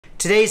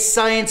Today's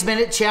Science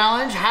Minute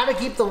Challenge, how to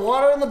keep the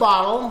water in the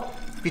bottle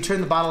if you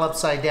turn the bottle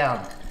upside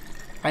down.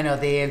 I know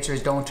the answer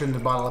is don't turn the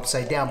bottle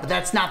upside down, but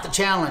that's not the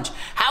challenge.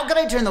 How can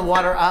I turn the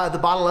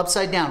bottle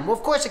upside down? Well,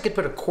 of course I could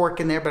put a cork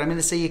in there, but I'm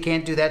gonna say you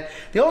can't do that.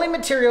 The only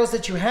materials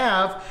that you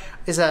have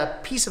is a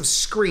piece of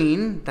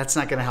screen. That's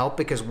not gonna help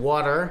because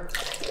water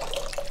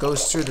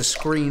goes through the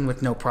screen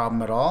with no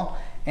problem at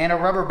all. And a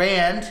rubber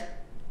band,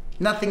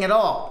 nothing at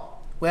all.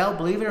 Well,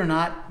 believe it or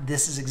not,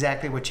 this is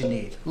exactly what you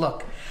need.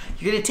 Look,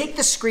 you're gonna take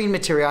the screen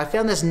material. I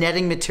found this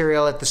netting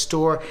material at the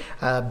store,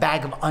 a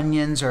bag of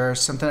onions or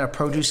something, a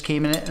produce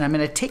came in it, and I'm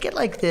gonna take it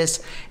like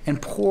this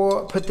and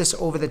put this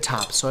over the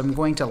top. So I'm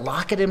going to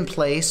lock it in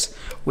place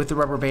with the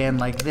rubber band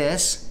like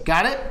this.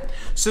 Got it?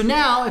 So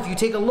now, if you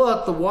take a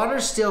look, the water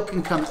still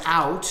can come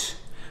out,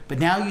 but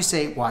now you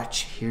say,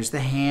 watch, here's the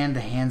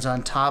hand's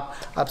on top,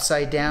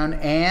 upside down,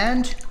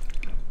 and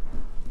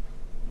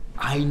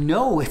I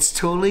know, it's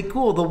totally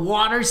cool. The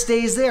water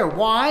stays there.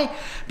 Why?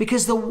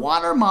 Because the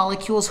water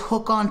molecules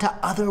hook onto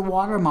other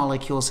water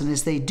molecules, and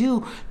as they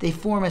do, they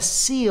form a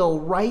seal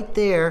right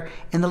there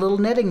in the little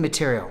netting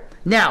material.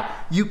 Now,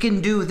 you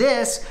can do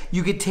this.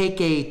 You could take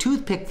a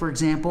toothpick, for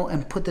example,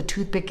 and put the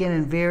toothpick in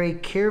and very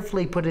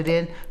carefully put it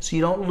in so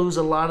you don't lose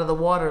a lot of the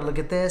water. Look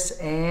at this,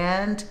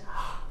 and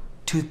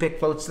toothpick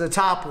floats to the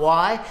top.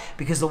 Why?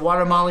 Because the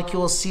water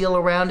molecules seal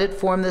around it,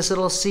 form this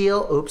little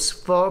seal. Oops,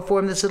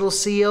 form this little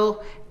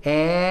seal,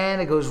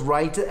 and it goes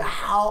right to,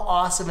 how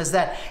awesome is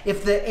that?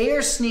 If the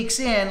air sneaks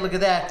in, look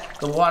at that,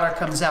 the water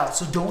comes out.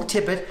 So don't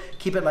tip it,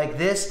 keep it like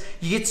this.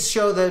 You get to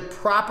show the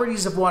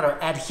properties of water.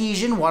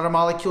 Adhesion, water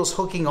molecules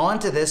hooking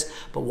onto this,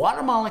 but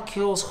water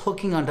molecules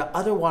hooking onto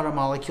other water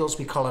molecules,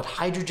 we call it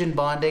hydrogen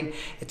bonding.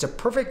 It's a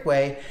perfect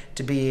way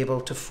to be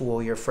able to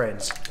fool your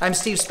friends. I'm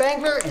Steve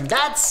Spangler, and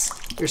that's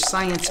your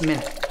Science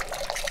Minute.